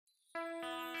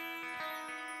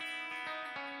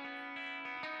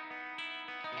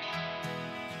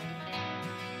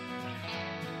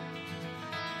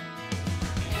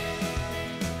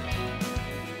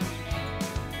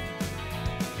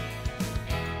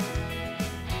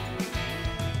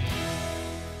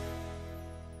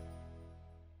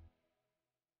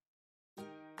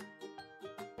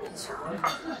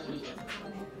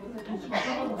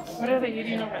What are they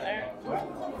eating over there?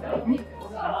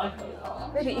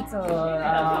 Maybe it's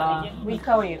we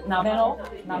call it namero.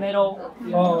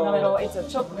 Namero is a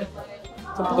chopped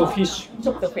fish.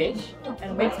 chopped fish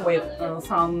and mixed with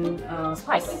some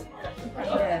spice.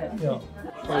 Yeah. Yeah.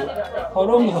 So, how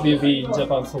long have you been in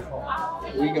Japan so far?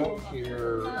 We got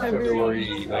here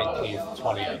February 19th,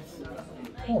 20th.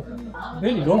 Oh,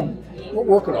 very long. We're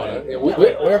working on it.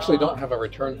 We actually don't have a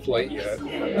return flight yet.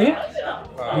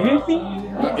 Really?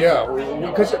 Yeah,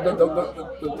 because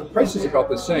the price is about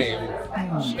the same,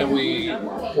 and we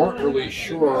weren't really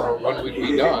sure when we'd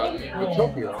be done with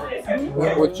Tokyo,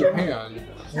 with Japan.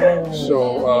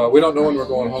 So we don't know when we're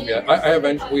going home yet.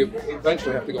 We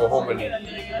eventually have to go home and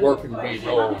work and be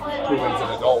real humans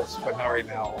and adults, but not right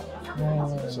now.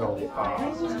 So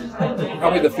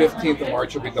probably the 15th of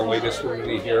March will be the latest we're going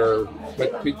to be here,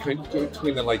 but between the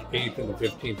 8th and the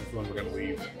 15th is when we're going to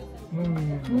leave.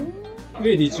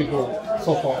 Where did you go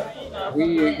so far?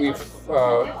 We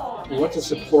went to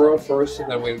Sapporo first, and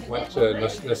then we went to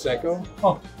Niseko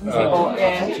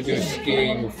to do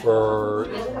skiing for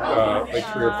like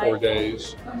 3 or 4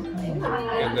 days,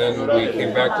 and then we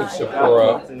came back to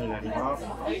Sapporo.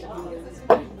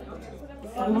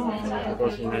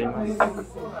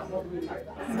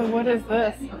 So what is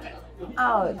this?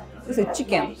 Oh, this is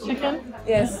chicken. Chicken?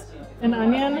 Yes. An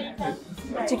onion?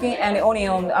 Chicken and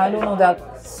onion. I don't know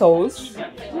that sauce.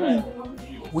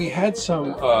 We had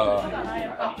some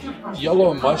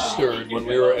yellow mustard when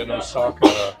we were in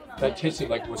Osaka that tasted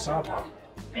like wasabi.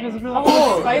 It was really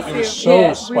spicy. It was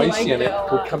so spicy and it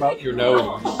would come out your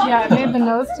nose. Yeah, it made the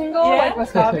nose tingle like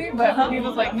wasabi, but he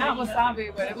was like, not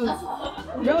wasabi, but it was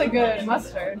really good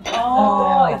mustard.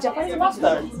 Oh, it's Japanese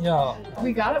mustard. Yeah.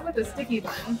 We got it with a sticky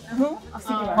bun. A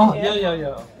sticky one. Oh,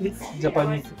 yeah. It's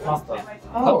Japanese mustard.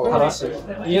 Oh.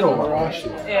 Harashi. Yellow one.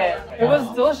 Yeah. It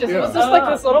was delicious. It was just like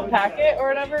this little packet or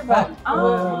whatever, but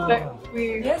that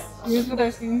we Yes. used with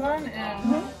our steam bun,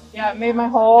 and yeah, it made my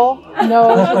whole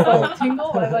nose just like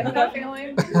tingle. I like that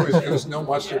feeling. It was no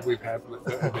mustard we've had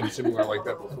that have been similar like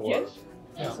that before.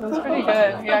 So it's pretty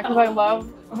good. Yeah, because I love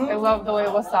the way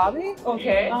wasabi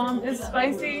Okay. is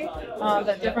spicy.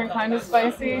 That different kind of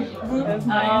spicy is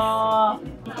nice.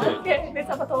 Okay, let's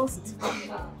have a toast.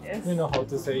 Yes. You know how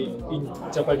to say in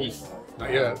Japanese?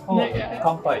 Not yet. Oh, Not yet.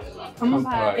 kanpai.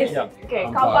 Kanpai. Yes. Yeah. Okay,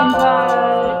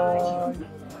 kanpai.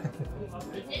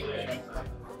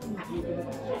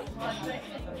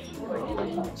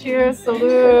 Cheers,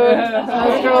 salute,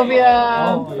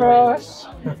 Nostrovia, Prosh.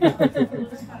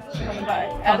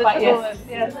 Kanpai, yes.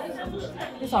 Yes.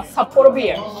 This one, Sapporo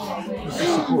beer. This is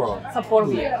Sapporo. Sapporo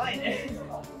beer.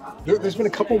 There's been a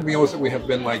couple of meals that we have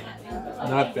been like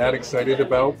not that excited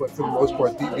about, but for the most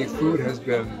part, the food has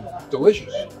been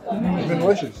delicious. It's been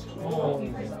delicious.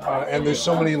 And there's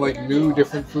so many like new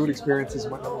different food experiences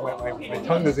my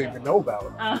tongue doesn't even know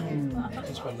about.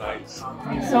 It's been nice.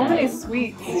 So many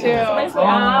sweets too. Different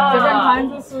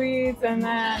kinds of sweets, and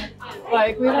then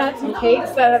like we've had some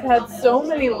cakes that have had so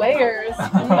many layers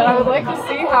that I would like to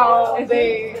see how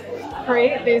they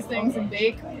create these things and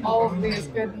bake all of these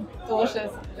good,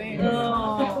 delicious things.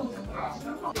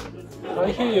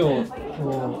 太平洋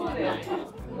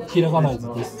ひらがな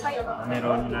です。メ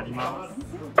ロンになります。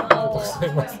ありがとうござ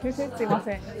います。すいま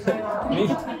せん。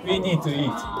We need to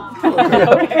eat.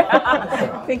 Okay.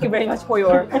 Thank you very much for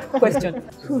your question.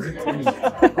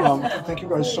 Thank you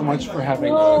guys so much for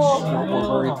having us.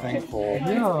 We're very thankful.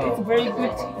 Yeah. It's very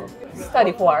good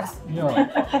study for us.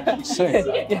 Yeah. Say.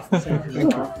 Yes. Thank you.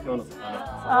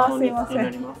 すいませ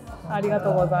ん。ありが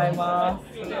とうございます。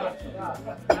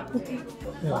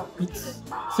Yeah. It's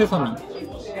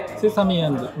sesame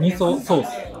and miso sauce.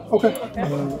 Okay.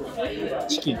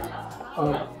 Chicken.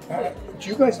 Do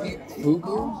you guys eat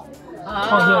fugu?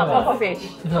 Puffer fish.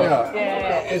 Yeah.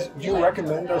 Yeah. Do you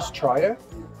recommend us try it?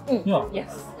 Yeah.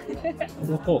 Yes.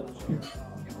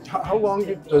 How long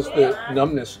does the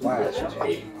numbness last?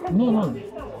 No.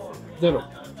 Zero.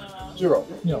 Zero.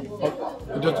 Yeah.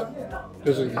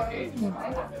 Does it?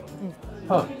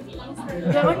 Huh.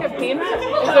 Is there like a peanut?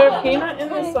 Is there a peanut in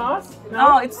the sauce?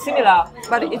 No, it's similar,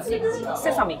 but it's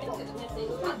sesame.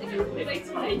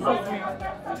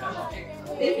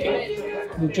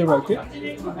 Did you like it?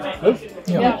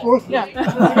 Yeah. That's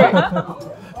great.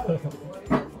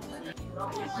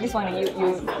 This one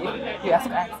you ask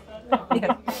us.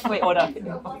 Yeah, we order.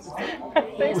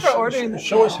 Thanks for ordering.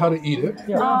 Show us how to eat it.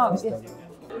 Oh, yes.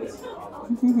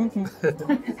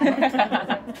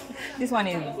 This one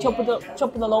is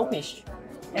chopped raw fish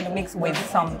and mixed with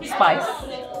some spice.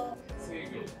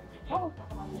 Oh.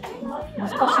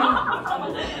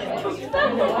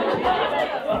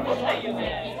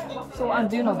 So,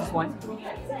 do you know this one?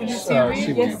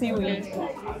 Seaweed. Yes, seaweed.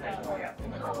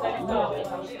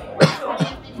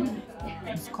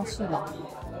 難しいな。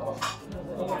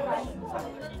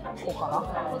こうか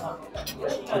な。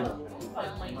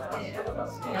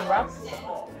And wraps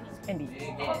and eat.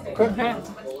 Okay.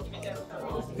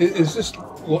 Is this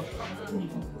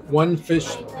one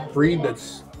fish breed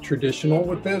that's traditional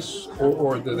with this,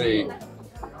 or do they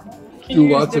do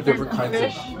lots of different kinds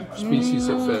of species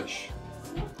of fish?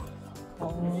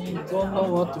 Don't know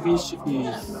what fish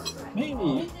is.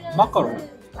 Maybe mackerel.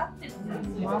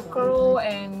 Mackerel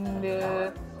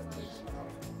and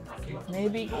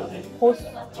maybe horse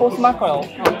mackerel.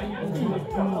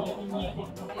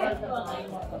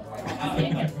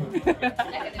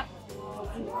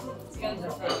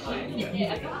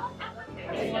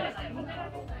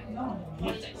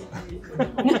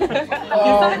 He's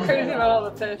not crazy about all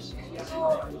the fish.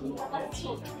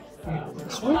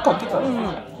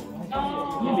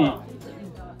 Maybe.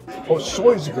 Oh,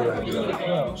 soy's a good idea.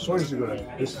 Yeah, soy's a good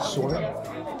idea. This is soy.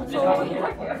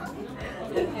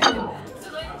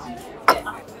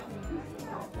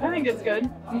 I think it's good.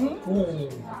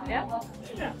 Yeah.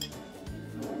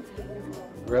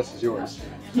 The rest is yours.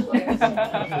 No,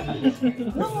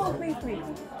 please.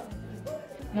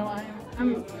 No,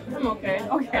 I'm okay.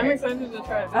 Okay. I'm excited to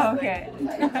try this. Okay.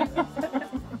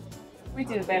 Which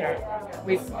is better,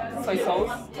 with soy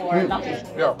sauce or nothing?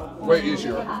 Yeah, way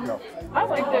easier. Yeah. I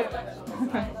liked it.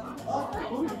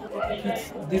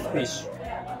 It's this fish.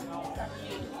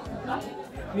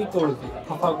 We call it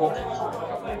kasago.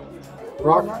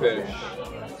 Rockfish.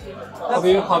 Have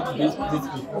you had this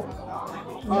before?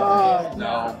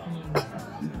 No.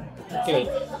 Okay.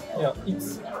 Yeah,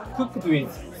 it's cooked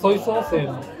with soy sauce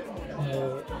and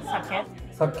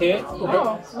sake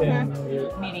Oh, okay. and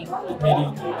Mirin.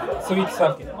 mirin, sweet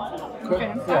sake. Okay,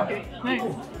 Yeah. okay, nice.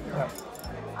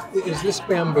 Is this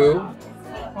bamboo?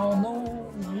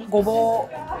 No, ごぼう、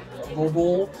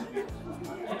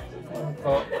なん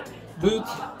か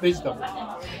roots vegetable.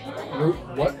 Root?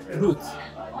 What? Roots.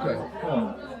 Okay.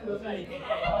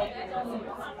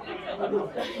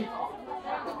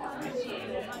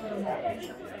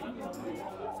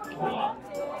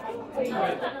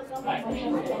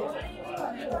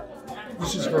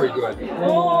 This is very good.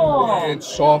 Oh, It's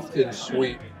soft and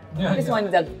sweet. Yeah, this one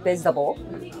is a vegetable.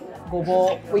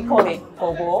 Gobo. We call it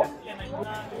gobo.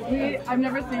 I've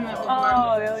never seen that before.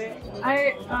 Oh, really?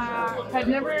 I had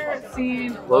never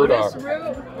seen Burdock. lotus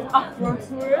root. Lotus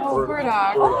root? Oh,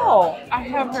 burdock. Oh, I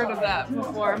have heard of that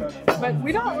before, but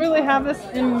we don't really have this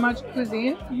in much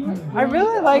cuisine. I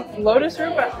really like lotus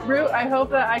root, but I hope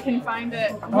that I can find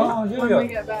it Oh, yeah, when yeah. we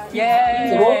get back.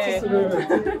 yay!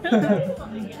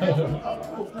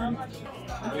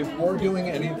 If we're doing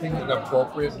anything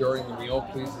inappropriate during the meal,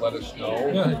 please let us know.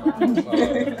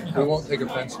 We won't take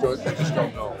offense to it. We just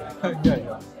don't know.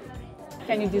 yeah.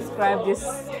 Can you describe this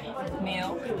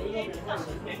meal?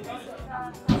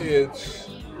 It's.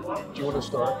 Do you want to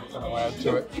start? And I'll add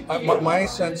to it. My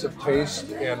sense of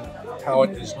taste and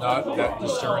palate is not that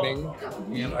discerning,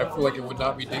 and I feel like it would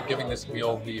not be giving this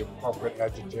meal the appropriate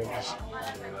adjectives.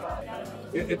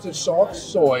 It's a soft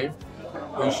soy.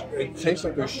 It tastes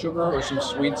like there's sugar or some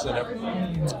sweets in it.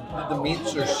 The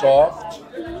meats are soft.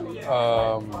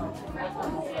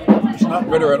 It's not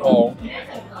bitter at all.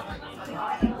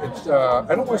 It's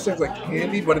I don't want to say it's like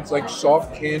candy, but it's like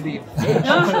soft candied fish.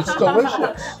 It's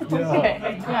delicious. Okay.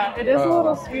 Yeah, it is a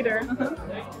little sweeter.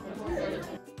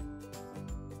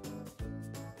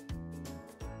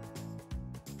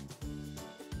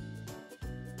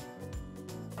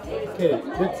 Okay,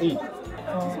 let's eat.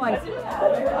 This one is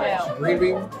yeah, Green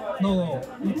bean. No,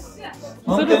 it's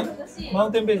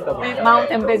mountain vegetable.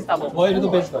 mountain vegetable.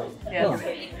 Wild vegetable. Yes. No.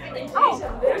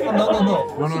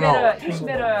 You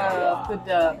better put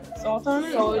the Salt on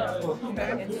it?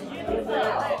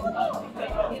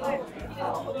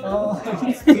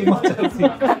 It's too much, I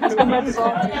think. Too much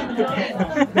salt.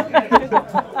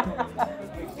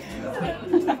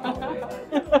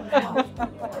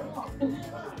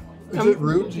 Is it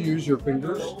rude to use your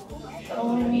fingers?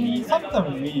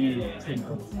 Sometimes we use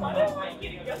fingers.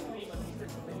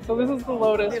 So this is the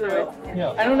lotus root.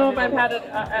 Yeah. I don't know if I've had it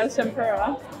as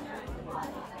tempura.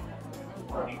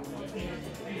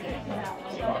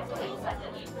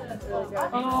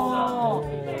 Oh,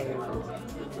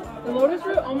 The lotus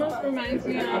root almost reminds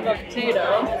me of a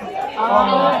potato.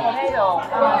 potato.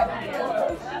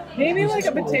 Maybe like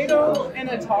a potato and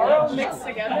a taro mixed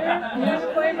together.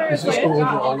 The flavor Is is this like go over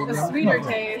all of a them? sweeter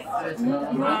taste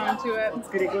to it.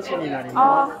 作り越しになり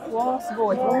まあー、わーす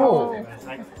ごい。Oh,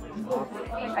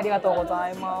 ありがとうござ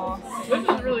います。 This is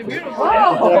really beautiful. す。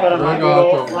こちらからマグ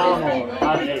ロ、サーモン、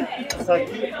アジ、サ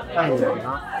キ、タイになり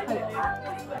ま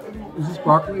す。 is this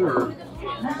broccoli or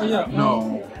いや、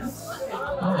 no?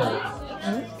 なんだろう。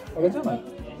あれじゃない？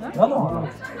何の花？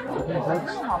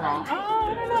 Oh,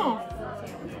 I don't know.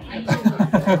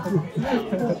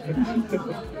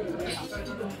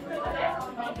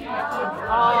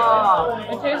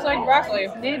 It tastes like broccoli.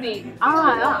 Maybe.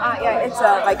 Yeah. It's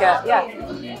like a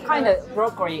kind of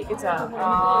broccoli. It's a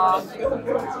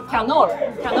canola.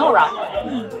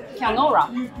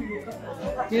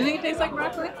 Do you think it tastes like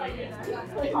broccoli?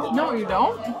 No, you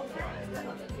don't?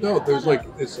 No, there's like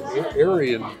it's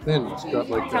airy and thin. It's got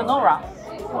like Canola.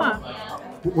 Huh.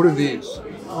 what are these?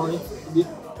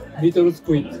 Little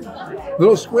squid.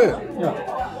 Little squid.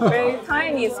 Yeah. Very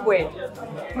tiny squid.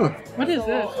 What is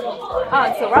this?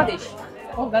 It's a radish.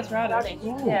 Oh, that's radish.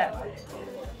 Yeah.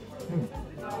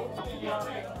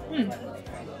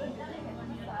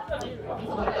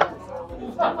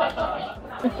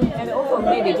 And also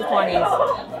maybe this one is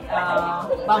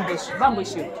bamboo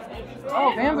shoot.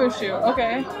 Oh, bamboo shoot.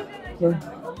 Okay.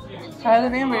 Try the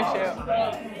bamboo shoot.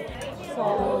 So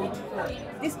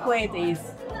this plate is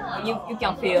you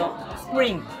can feel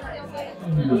spring.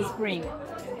 Spring.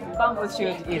 Bamboo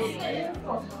shoot is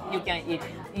you can eat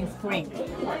in spring.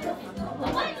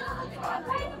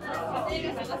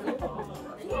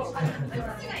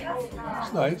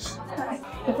 It's nice.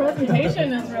 The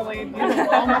presentation is really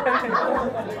beautiful.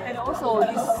 And also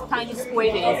this tiny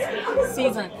squid is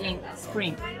seasoned in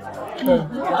spring.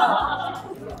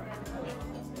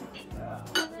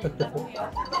 I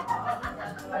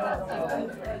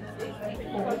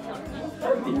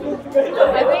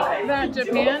think that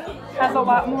Japan has a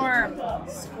lot more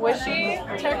squishy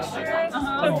textures to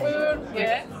food.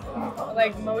 Yeah.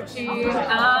 Like mochi.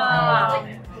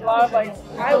 A lot of like,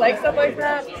 I like stuff like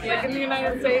that. Like in the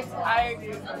United States, I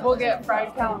will get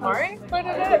fried calamari quite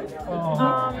a bit.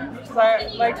 Because I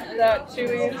like that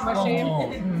chewy, mushy.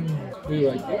 Do you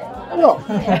like it? Yeah.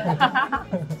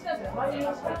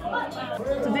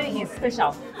 Today is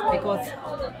special because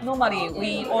normally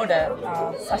we order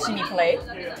sashimi plate.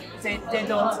 They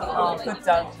don't put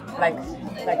that like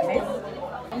this.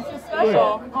 This is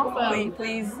special. Awesome.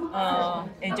 Please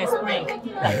enjoy spring.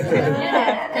 Can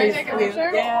I take a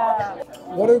picture? Yeah.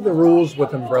 What are the rules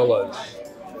with umbrellas?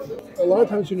 A lot of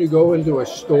times when you go into a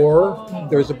store,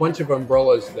 there's a bunch of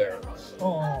umbrellas there.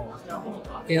 Oh.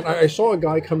 And I saw a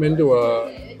guy come into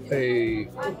a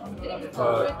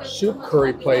soup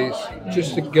curry place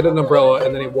just to get an umbrella,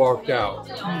 and then he walked out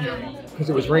because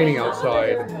it was raining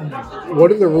outside.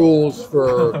 What are the rules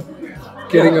for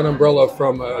getting an umbrella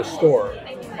from a store?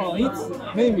 It's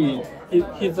maybe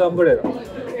his umbrella.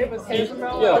 It was his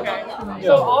umbrella? Yeah. Okay. Yeah.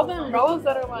 So all the umbrellas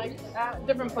that are like at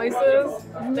different places,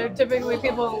 they're typically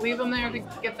people leave them there to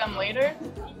get them later.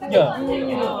 Yeah.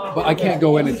 But I can't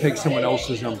go in and take someone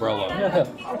else's umbrella. Yeah.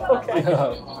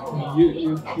 Yeah.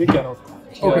 You cannot.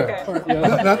 Okay.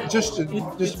 Yeah. Just to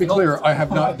be clear, I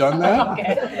have not done that.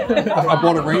 I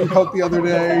bought a raincoat the other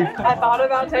day. I thought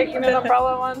about taking an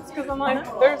umbrella once because I'm like,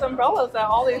 there's umbrellas at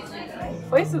all these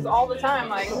places all the time.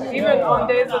 Like even on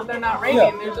days that they're not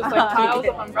raining, there's just like piles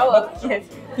of umbrellas. Yes.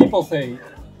 People say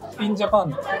in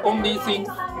Japan only thing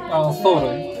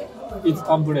stolen is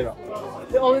umbrella.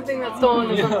 The only thing that's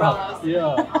stolen is umbrellas.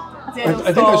 Yeah.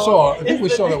 I think we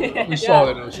saw that in a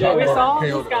shop. We saw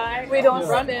Kyoto. this guy. We don't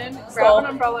run in, grab an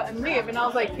umbrella, and leave. And I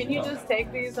was like, "Can you just take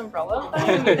these umbrellas?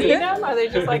 Then? You need them? Are they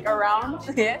just like around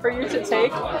for you to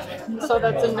take?" So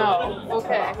that's a no.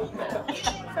 Okay.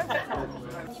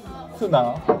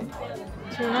 Tuna.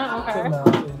 Tuna. Okay. Tuna.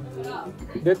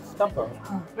 Red snapper.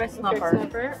 Red Big snapper.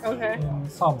 snapper. Okay.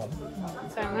 And salmon.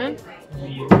 Salmon.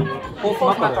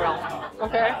 Pork mackerel.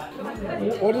 Okay.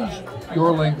 What is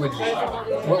your language?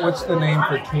 What's the name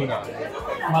for tuna?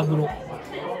 Maguro.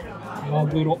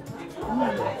 Maguro.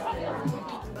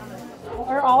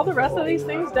 Are all the rest of these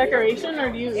things decoration,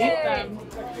 or do you eat them?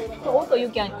 So also you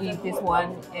can eat this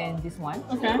one and this one.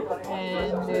 Okay.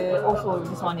 And also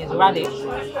this one is radish.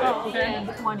 Oh, okay. And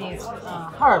this one is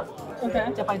herb.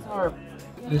 Okay. Japanese herb.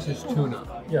 This is tuna.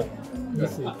 Yeah.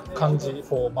 This is kanji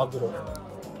for maguro.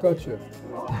 Gotcha.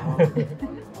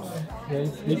 Yeah,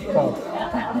 it's difficult.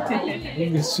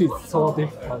 English is so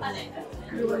difficult.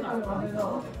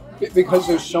 Because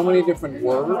there's so many different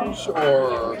words,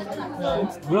 or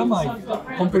It's grammar is the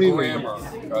completely. grammar.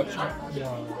 Gotcha.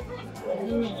 Yeah.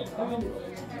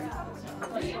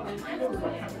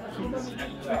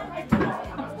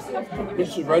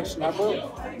 This is red snapper.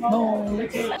 No,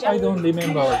 I don't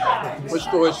remember. It's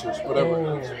delicious, whatever.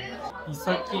 Oh,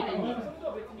 Isaki.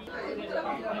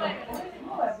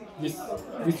 This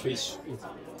fish is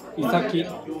Isaki.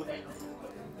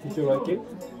 Did you like it?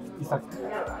 Isaki.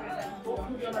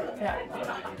 Yeah.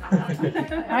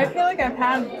 I feel like I've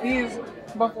had these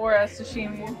before as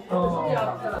sashimi.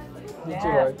 Oh. Did you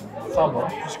like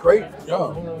salmon? It's great.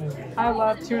 Yeah. I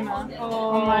love tuna. One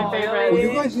of my Will favorites.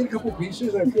 you guys eat a couple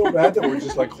pieces? I feel bad that we're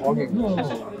just like hogging. No,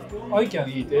 I can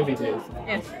eat every day.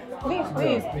 Yes. Please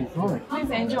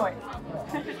enjoy.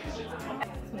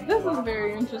 This is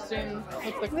very interesting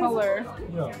with the color.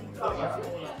 Yeah.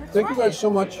 Thank you guys so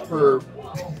much for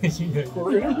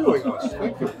interviewing us.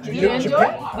 Thank you. Do you enjoy?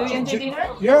 Do you enjoy dinner?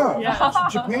 Yeah.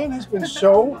 Japan has been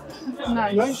so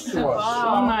Nice. nice to us.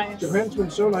 So nice. Japan's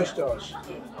been so nice to us.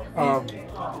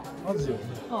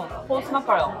 Horse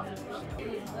mackerel.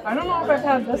 I don't know if I've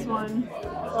had this one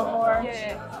before.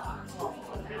 Yeah.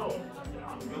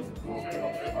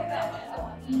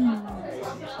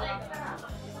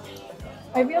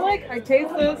 I feel like I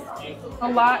taste this a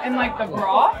lot in like the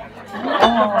broth. The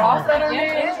broth that are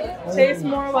made tastes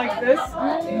more like this.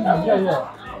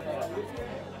 Yeah.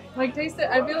 Like taste it.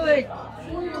 I feel like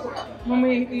when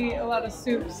we eat a lot of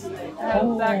soups, it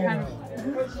has that kind of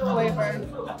flavor.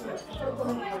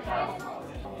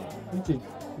 Which is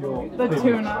your The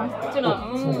favorite?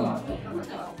 tuna.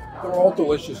 They're all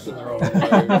delicious in their own way.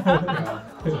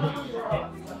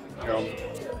 Yeah.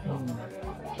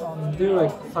 Do you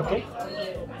like sake?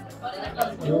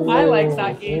 I like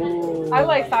sake. I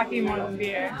like sake more than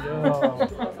beer. Yeah.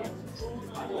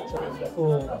 So,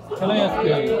 can I ask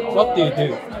you, what do you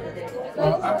do? I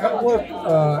work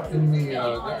in the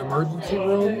emergency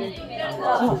room,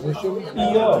 physician.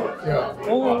 Yeah.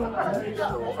 Oh, So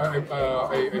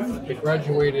I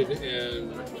graduated in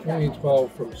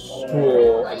 2012 from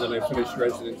school, and then I finished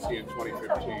residency in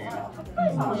 2015.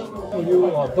 so you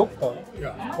are a doctor?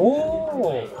 Yeah.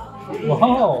 Oh,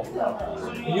 wow.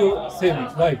 You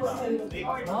save lives.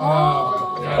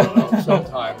 Yeah,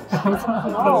 sometimes.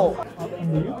 Wow.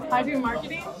 I do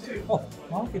marketing, Oh,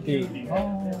 marketing.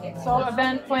 Oh. so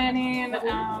event planning.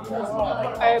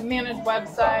 I manage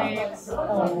websites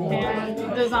and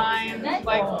design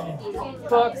like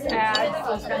books, ads,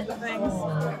 those kinds of things.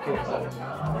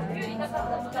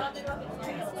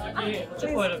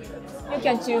 You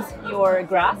can choose your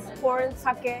glass for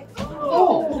sake.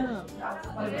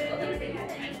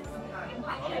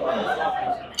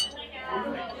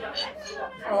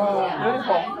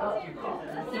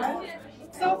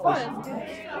 So fun.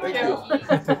 Thank you.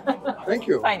 Thank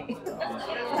you. Tiny.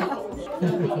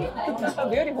 So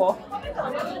beautiful.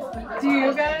 Do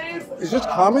you guys? Is this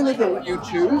common that they let you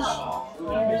choose?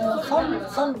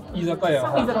 Some izakaya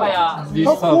have Izakaya. this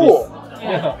How service. cool.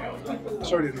 Yeah.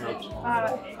 Sorry to interrupt.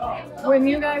 When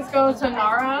you guys go to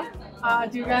Nara,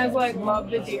 do you guys like love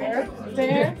the deer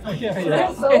there? Yeah.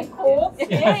 They're so cool.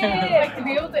 Yeah. Like to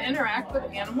be able to interact with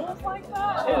animals like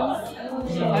that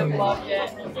is, I loved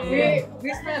it.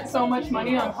 We spent so much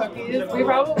money on cookies. We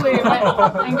probably went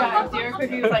and got deer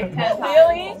cookies like 10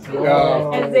 times. Really?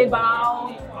 Yeah. And they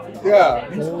bow. Yeah.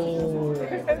 Oh.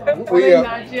 They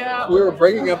nudge you out. We were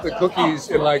breaking up the cookies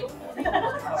in like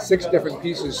 6 different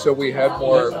pieces so we had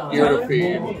more deer to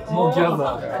feed. No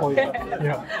gather. Oh,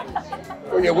 yeah.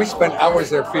 Oh, yeah, we spent hours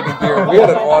there feeding deer. We had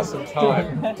an awesome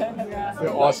time. We had an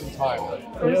awesome time.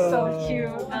 They're so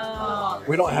cute.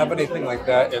 We don't have anything like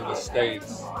that in the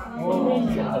States.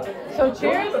 So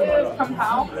cheers is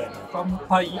kampao.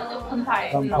 Kampai.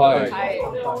 Kampai. Kampai.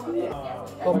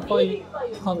 Kampai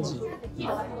kanji.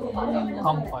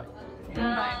 Kampai.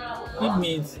 It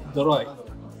means dry.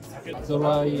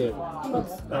 Dry air.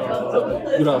 It's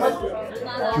grass.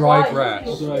 Dry grass.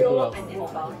 Dry grass.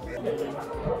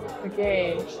 Okay.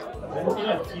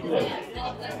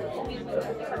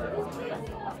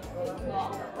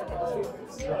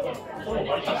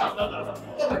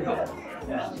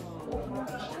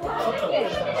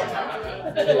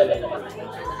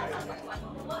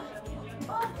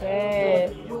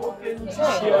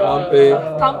 Okay.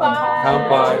 Kampai.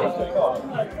 Kampai.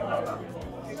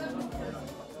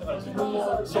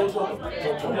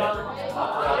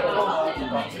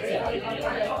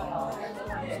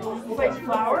 It's like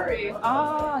flowery.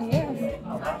 Ah, yes.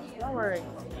 Flowery.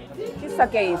 This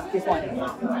sake is this one.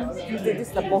 This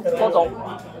is the bottle.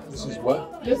 This is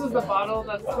what? This is the bottle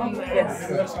that's in there. Yes.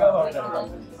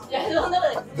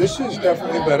 This is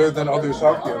definitely better than other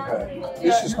sake I've had.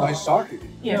 This is nice sake.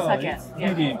 Yes, Yeah, sake.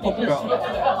 it's really popular.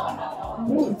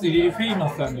 It's really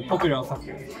famous and popular sake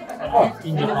in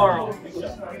In the Japan. world.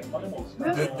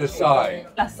 The sai.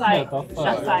 Dasai. Yeah,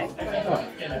 dasai.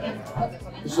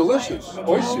 Dasai. It's delicious.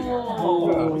 Oishi.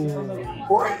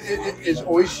 Or is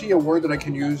oishi a word that I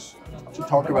can use to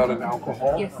talk about an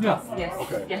alcohol? Yes, Yeah. yes,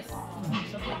 Okay. yes.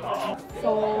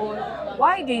 So,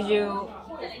 why did you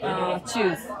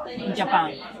choose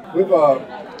Japan? We have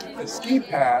a ski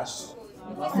pass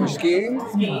for skiing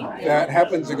Skiing? that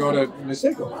happens to go to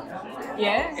Niseko.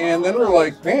 Yeah. And then we're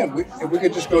like, man, if we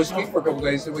could just go ski for a couple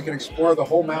days, then we can explore the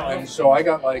whole mountain. So I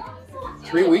got like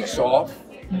 3 weeks off.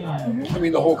 I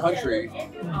mean, the whole country.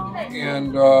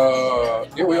 And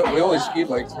yeah, we only skied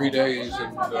like 3 days,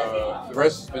 and the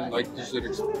rest has been like just an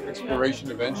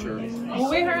exploration adventure. Well,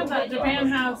 we heard that Japan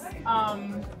has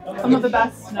some of the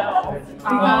best snow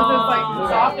because it's like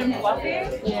soft and fluffy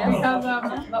because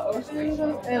of the oceans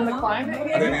and the climate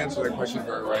I didn't here. answer that question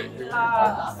very right.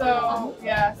 So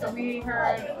we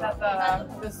heard that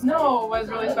the snow was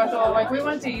really special. Like we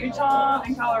went to Utah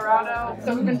and Colorado,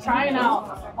 so we've been trying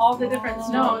out all the different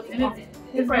snows, and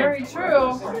it's very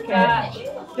true that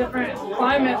different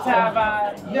climates have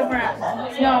different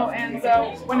snow, and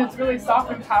so when it's really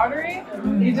soft and powdery,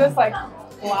 you just like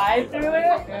glide through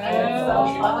it. It's so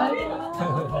fun.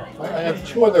 I have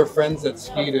 2 other friends that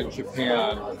skied in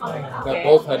Japan that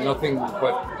both had nothing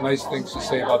but nice things to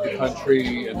say about the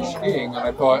country and skiing, and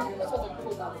I thought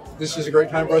this is a great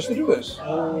time for us to do this.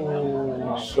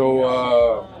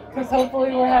 So. Because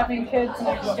hopefully we're having kids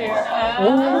next year.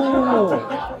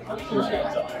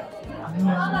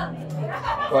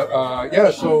 But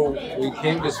yeah, so we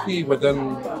came to ski, but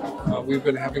then we've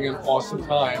been having an awesome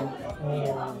time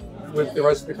with the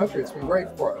rest of the country. It's been great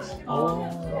for us.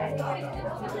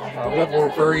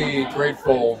 We're very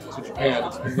grateful to Japan.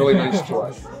 It's been really nice to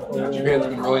us. Japan's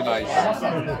been really nice.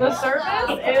 The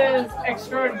service is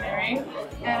extraordinary,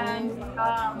 and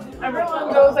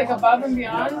everyone goes like above and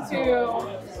beyond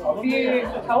to be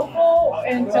helpful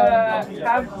and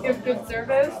to give good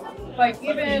service. Like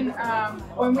even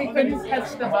when we couldn't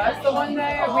catch the bus the one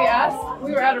day,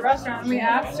 we were at a restaurant and we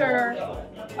asked her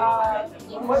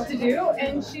what to do,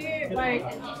 and she like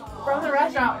from the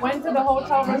restaurant went to the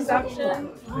hotel reception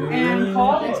and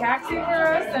called a taxi for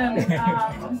us, and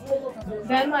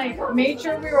then like made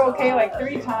sure we were okay like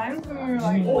 3 times when we were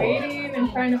like waiting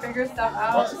and trying to figure stuff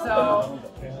out. So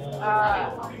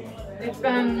it's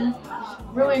been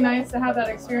really nice to have that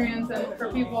experience and for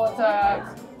people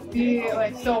to be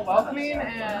like so welcoming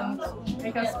and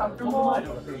make us comfortable.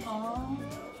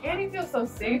 And you feel so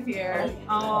safe here.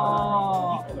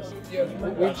 Oh. Yeah,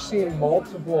 we've seen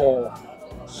multiple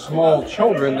small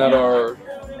children that are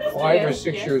 5 or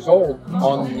 6 years old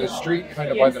on the street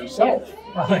kind of by themselves.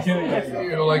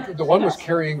 You know, like the one was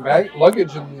carrying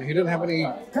luggage and he didn't have any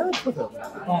parents with him.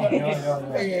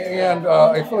 And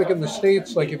I feel like in the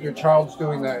States, like if your child's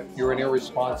doing that, you're an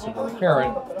irresponsible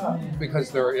parent because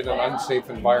they're in an unsafe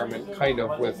environment, kind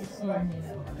of with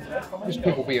just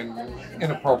people being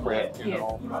inappropriate, you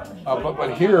know.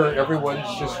 But here, everyone's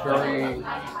just very.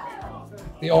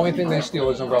 The only thing they steal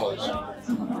is umbrellas.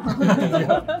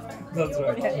 That's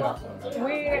right. Yeah.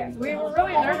 We were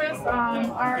really nervous.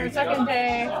 Our second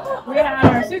day, we had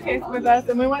our suitcase with us,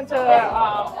 and we went to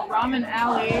Ramen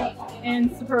Alley in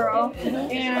Sapporo,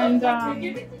 and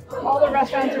all the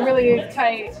restaurants are really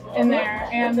tight in there,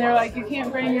 and they're like, you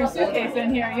can't bring your suitcase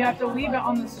in here, you have to leave it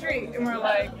on the street. And we're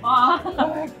like,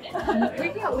 we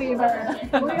can't leave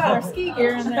we got our ski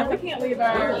gear in there, we can't leave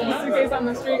our suitcase on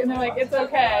the street. And they're like, it's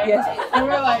okay. Yes. And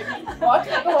we're like,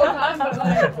 watching it the whole time, but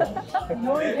like,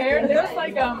 no one cared. There was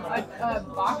like a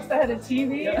box that had a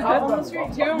TV out on the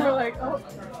street too, and we're like, oh,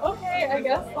 okay, I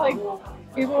guess like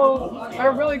people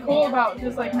are really cool about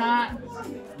just like not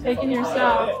taking your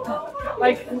stuff.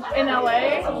 Like in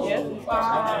LA,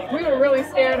 we were really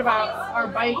scared about our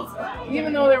bikes.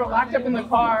 Even though they were locked up in the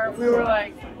car, we were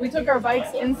like, we took our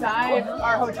bikes inside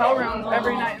our hotel rooms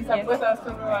every night and stuff with us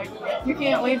because we're like, you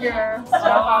can't leave your stuff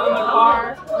out in the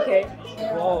car. Okay.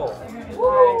 Whoa.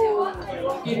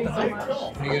 Eating so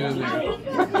much. Hang it in there.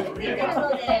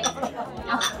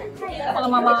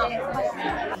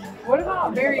 What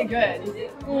about very good?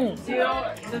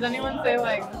 Does anyone say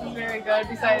like very good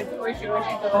besides oishi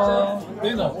oishi delicious? と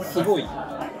いうのはすごい。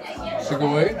す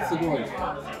ごい? すごい。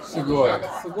すごい.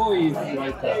 すごい is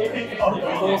like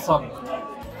awesome.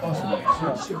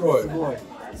 すごい. すごい。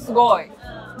すごい。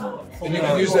And you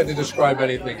can use that to describe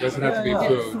anything. It doesn't have to be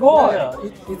food. Yeah,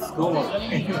 it's gold.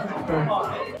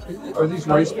 Are these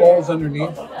rice balls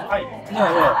underneath?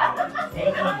 Yeah.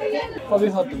 Have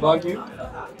you had Wagyu?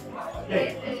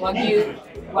 Wagyu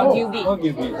beef.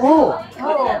 Wagyu beef. Oh,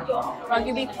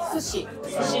 Wagyu beef sushi.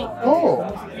 oh,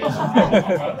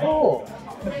 oh.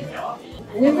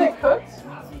 Is it cooked?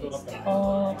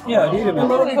 Yeah, a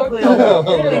little bit.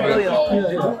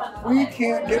 Yeah. We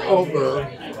can't get over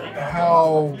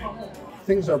how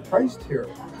things are priced here.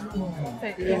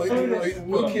 You know,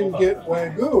 we can get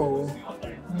Wagyu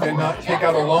and not take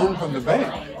out a loan from the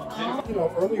bank. You know,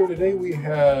 earlier today we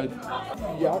had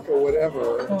Yaka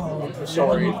whatever,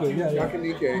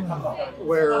 Yakanike,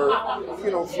 where,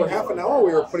 you know, for half an hour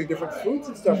we were putting different foods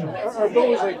and stuff, and our bill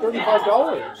was like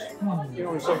 $35. You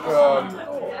know, it's like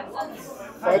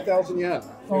 5,000 yen.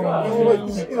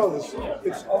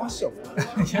 It's awesome.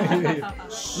 Yeah.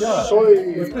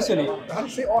 Soy, Especially, how do you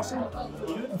say awesome?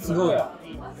 すごい。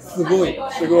すごい。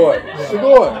 Sugoi.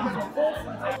 Sugoi.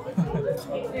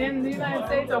 In the United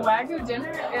States, a Wagyu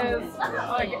dinner is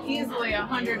like easily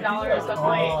 $100 a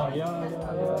plate. Yeah.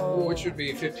 Which would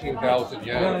be 15,000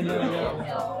 yen.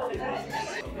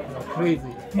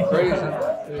 Crazy. Crazy.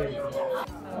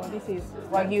 This is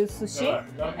Wagyu sushi,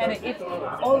 and it's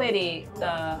already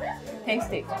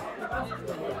tasted.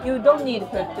 You don't need to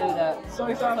put the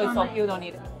soy sauce. You don't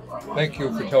need it. Thank you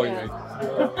for telling me.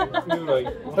 Like,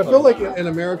 I feel like in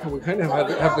America we kind of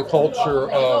have the culture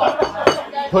of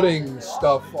putting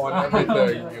stuff on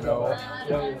everything, you know.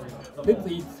 let's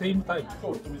eat same time.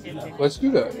 Let's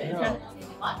do that. Yeah.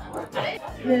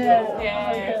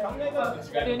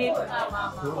 Do you need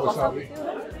Wasabi.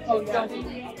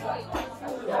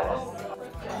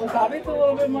 Wasabi's a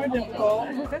little bit more difficult.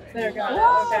 There, got it.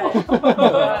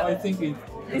 I think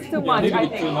It's too much, I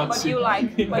think. too much. But you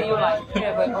like.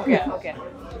 Yeah, but okay.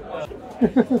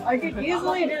 I could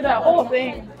easily do that whole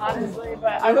thing, honestly,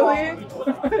 but I won't.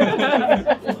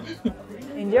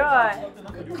 Enjoy.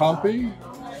 Kampai?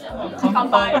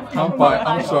 Kampai. Kampai.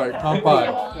 I'm sorry. Kampai.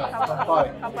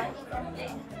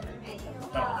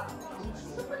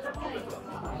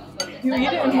 You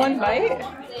eat it in one bite?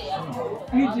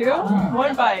 You do?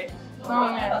 One bite.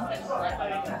 Oh man.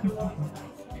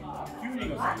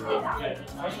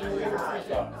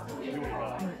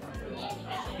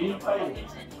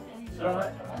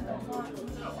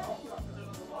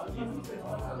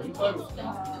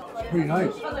 It's pretty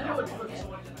nice.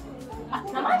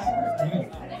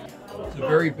 It's a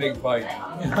very big bite.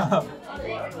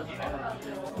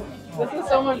 This is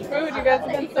so much food. You guys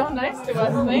have been so nice to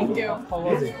us. Thank you. How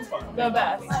was it? The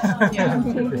best. Yeah.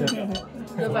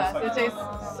 The best. It tastes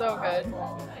so good.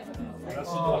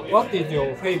 What is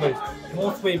your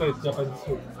most favorite Japanese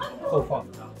food so far?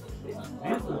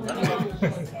 It's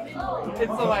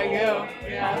the Wagyu.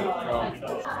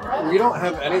 Yeah. We don't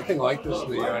have anything like this in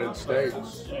the United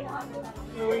States.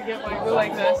 We get Wagyu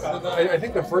like this. I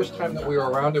think the first time that we were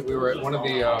around it, we were at one of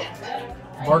the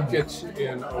markets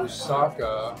in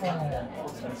Osaka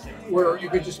where you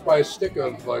could just buy a stick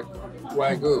of like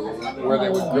Wagyu where they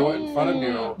would grill it in front of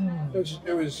you.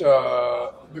 It was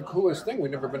the coolest thing.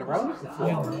 We'd never been around it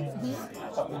before.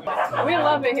 We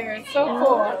love it here. It's so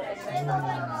cool.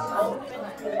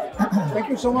 Thank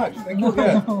you so much. Thank you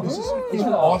again. This is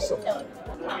awesome.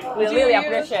 We really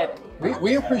appreciate it.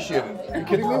 We appreciate it. Are you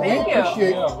kidding me? Thank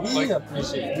you. We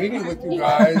appreciate meeting with you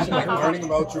guys and like learning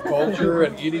about your culture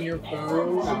and eating your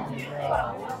food. And,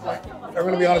 I'm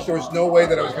going to be honest, there was no way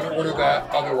that I was going to order that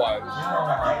otherwise.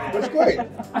 It was great.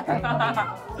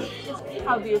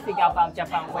 How do you think about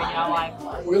Japan when you're like?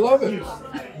 We love it.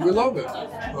 We love it. I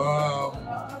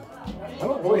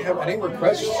don't really have any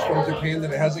requests from Japan that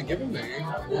it hasn't given me.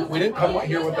 We didn't come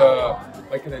here with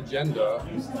an agenda.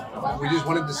 We just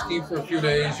wanted to ski for a few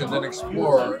days and then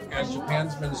explore. And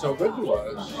Japan's been so good to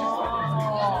us.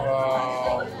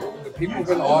 The people have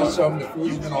been awesome. The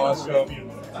food's been awesome.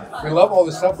 We love all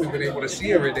the stuff we've been able to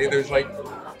see every day. There's like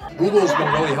Google's been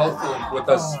really helpful with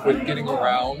us with getting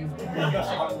around.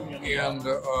 And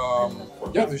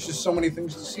there's just so many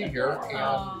things to see here.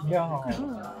 And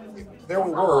there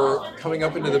we were coming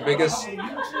up into the biggest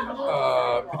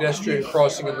pedestrian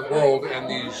crossing in the world, and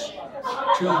these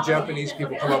two Japanese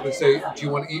people come up and say, "Do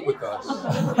you want to eat with us?"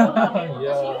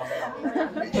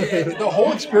 The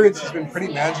whole experience has been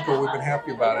pretty magical. We've been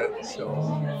happy about it. So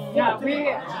yeah, we've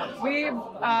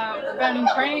been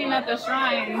praying at the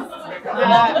shrine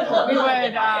that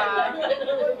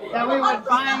we would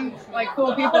find like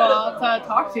cool people to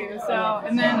talk to. So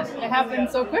and then it happened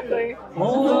so quickly.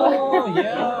 Oh yeah.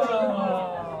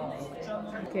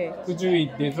 Okay. Could you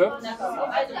eat dessert?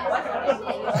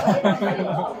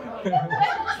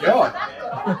 yeah,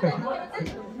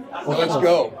 Let's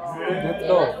go. Let's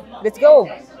go. Let's go!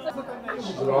 This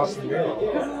is an awesome meal.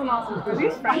 This is an awesome. Are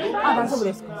these French fries? あ、大丈夫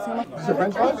ですか。すみません。 Is it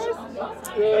French fries?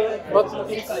 But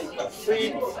it's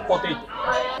sweet potato.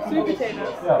 Sweet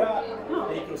potatoes. Yeah.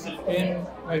 And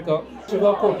like a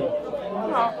sugar coating.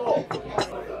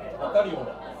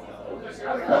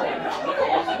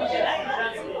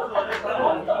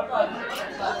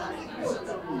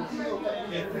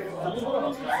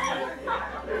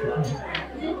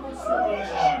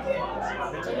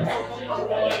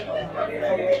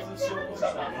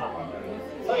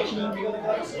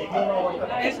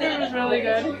 Ice cream is really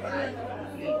good.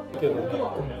 Do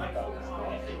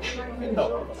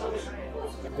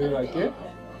you like it?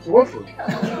 Delicious.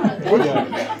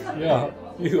 Yeah. Yeah.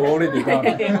 You already done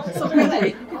it. So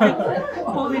quickly.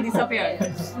 Totally disappeared.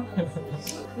 This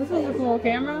is a cool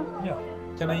camera. Yeah.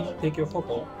 Can I take your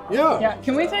photo? Yeah. Yeah,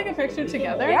 can we take a picture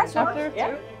together? Yeah, sure. After?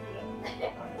 Yeah.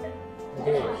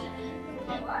 Okay.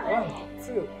 1,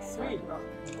 2, 3.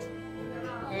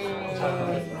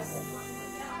 Nice.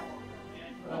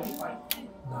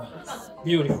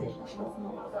 Beautiful.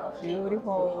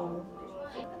 Beautiful.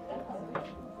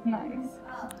 Nice.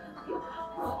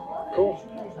 Cool.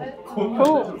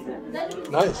 Cool.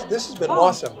 Nice. This has been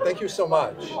awesome. Thank you so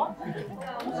much.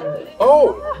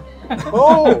 Oh.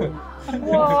 Oh.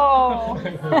 Whoa.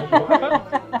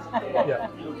 Yeah.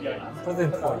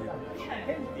 Present for you.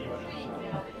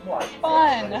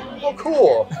 Fun. Oh,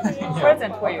 cool.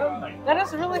 Present for you. That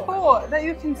is really cool that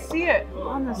you can see it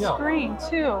on the Yeah. screen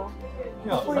too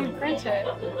Yeah. before you print it.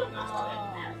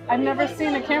 I've never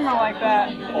seen a camera like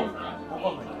that.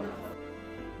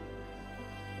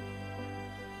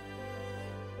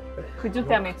 Could you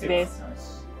tell me today's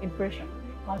impression?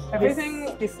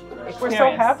 Everything. This We're so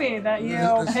experience. happy that you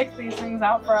picked these things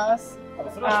out for us.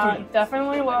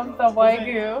 Definitely loved the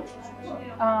Wagyu.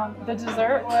 The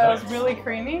dessert was really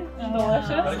creamy and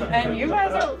delicious. And you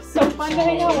guys are so fun to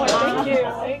hang out with. Thank you.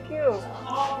 Thank you.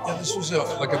 Yeah, this was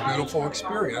like a beautiful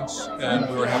experience, and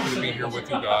we were happy to be here with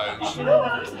you guys and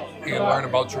learn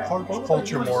about your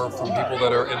culture more from people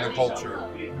that are in the culture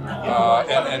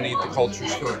and eat the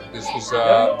culture's food. This was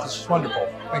wonderful.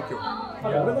 Thank you.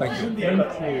 Thank you.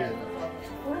 Thank you.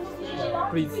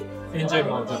 Please enjoy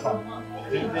more Japan.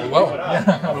 We will.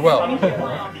 We will.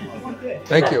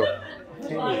 Thank you. Thank you.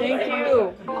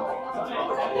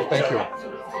 Thank you.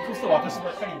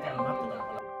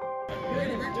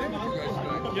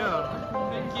 Yeah.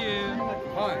 Thank you.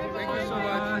 Hi. Thank you so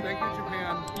much. Thank you,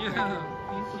 Japan. Yeah.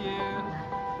 Thank you.